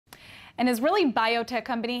An Israeli biotech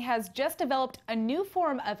company has just developed a new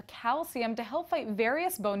form of calcium to help fight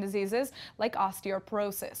various bone diseases like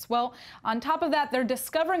osteoporosis. Well, on top of that, they're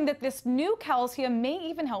discovering that this new calcium may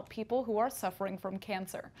even help people who are suffering from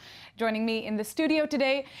cancer. Joining me in the studio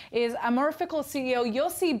today is Amorphical CEO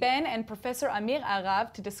Yossi Ben and Professor Amir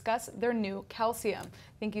Arav to discuss their new calcium.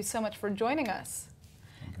 Thank you so much for joining us.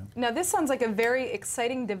 Now, this sounds like a very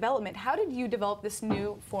exciting development. How did you develop this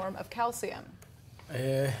new form of calcium?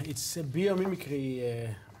 It's a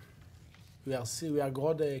biomimicry. We are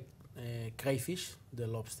grow the crayfish, the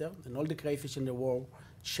lobster, and all the crayfish in the world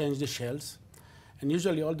change the shells. And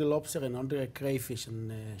usually all the lobster and all the crayfish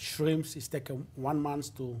and shrimps, it takes 1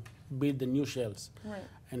 month to build the new shells. Right.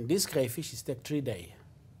 And this crayfish, it takes 3 days.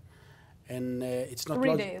 And it's not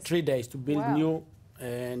 3 days to build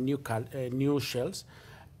new shells.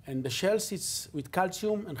 And the shells, it's with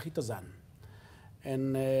calcium and chitosan.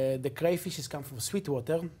 And the crayfish is come from sweet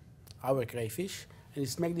water, our crayfish, and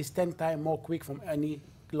it's make this 10 times more quick from any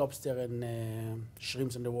lobster and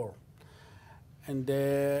shrimps in the world. And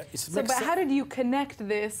but how did you connect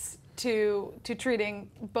this to treating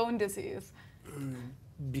bone disease?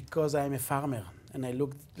 Because I'm a farmer, and I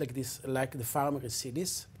look like this, like the farmer see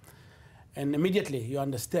this, and immediately you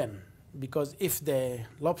understand. Because if the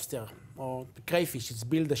lobster or the crayfish is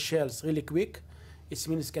build the shells really quick, it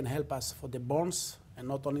means it can help us for the bones, and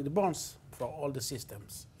not only the bones, for all the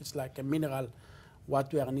systems. It's like a mineral,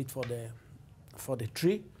 what we are need for the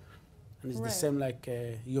tree, and it's the same like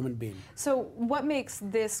a human being. So what makes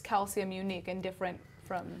this calcium unique and different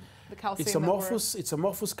from the calcium? It's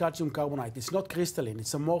amorphous calcium carbonate. It's not crystalline,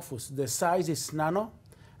 it's amorphous. The size is nano,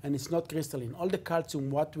 and it's not crystalline. All the calcium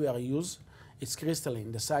what we are use, it's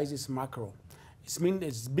crystalline. The size is macro.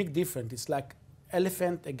 It's big different. It's like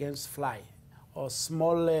elephant against fly, or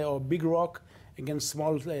small or big rock against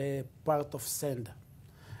small part of sand.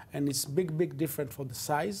 And it's big different for the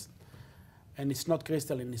size, and it's not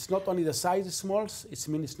crystalline. It's not only the size is small, it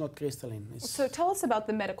means it's not crystalline. So tell us about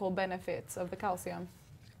the medical benefits of the calcium.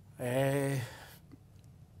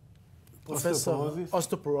 Professor,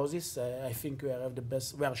 osteoporosis, I think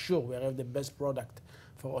we are sure we have the best product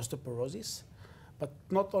for osteoporosis. But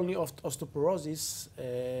not only of osteoporosis,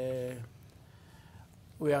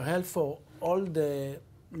 we are help for all the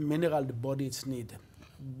mineral the body needs.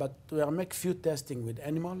 But we are make few testing with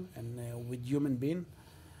animal and with human being,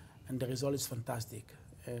 and the result is fantastic.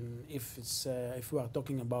 And if we are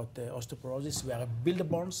talking about osteoporosis, we are build the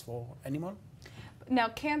bones for animal. Now,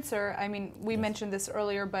 cancer, I mean, we mentioned this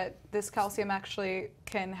earlier, but this calcium actually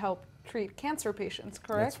can help treat cancer patients,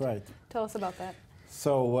 correct? That's right. Tell us about that.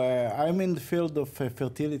 So I'm in the field of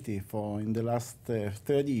fertility in the last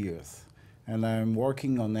 30 years, and I'm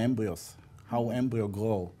working on embryos, how embryo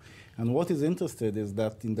grow. And what is interesting is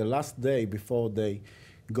that in the last day before they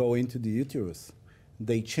go into the uterus,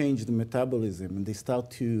 they change the metabolism and they start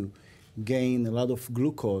to gain a lot of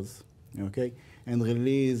glucose, okay, and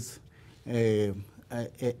release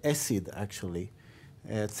acid, actually,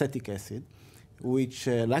 acetic acid, which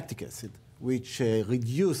lactic acid, which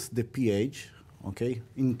reduce the pH. Okay,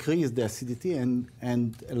 increase the acidity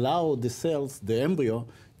and allow the cells, the embryo,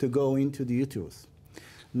 to go into the uterus.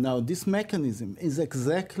 Now, this mechanism is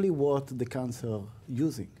exactly what the cancer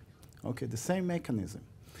using. Okay, the same mechanism.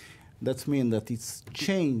 That means that it's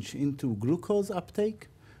changed into glucose uptake.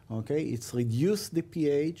 Okay, it's reduced the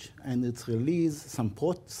pH and it's released some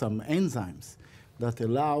enzymes that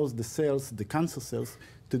allows the cells, the cancer cells,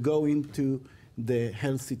 to go into the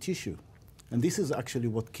healthy tissue. And this is actually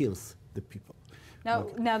what kills the people.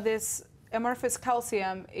 Now this amorphous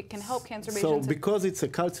calcium, it can help cancer patients. So because it's a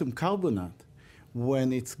calcium carbonate,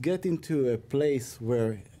 when it's get into a place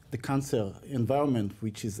where the cancer environment,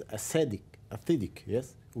 which is acidic,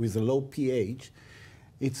 yes, with a low pH,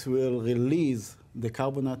 it will release the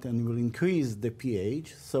carbonate and will increase the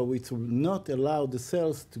pH, so it will not allow the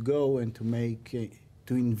cells to go and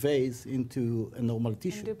to invade into a normal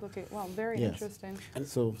tissue. And duplicate. Wow, very interesting. And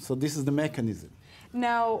so this is the mechanism.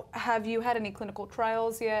 Now, have you had any clinical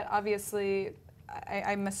trials yet? Obviously,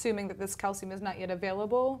 I'm assuming that this calcium is not yet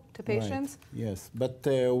available to patients. Right. Yes, but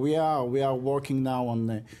we are working now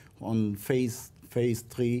on phase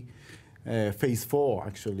 3, phase 4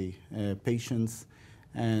 actually, patients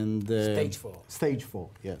and Stage 4,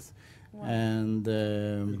 yes. Wow.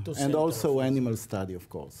 And also animal study, of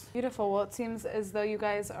course. Beautiful. Well, it seems as though you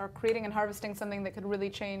guys are creating and harvesting something that could really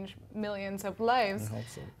change millions of lives. I hope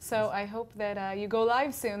so. So I hope that you go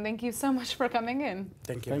live soon. Thank you so much for coming in.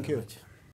 Thank you. Thank you.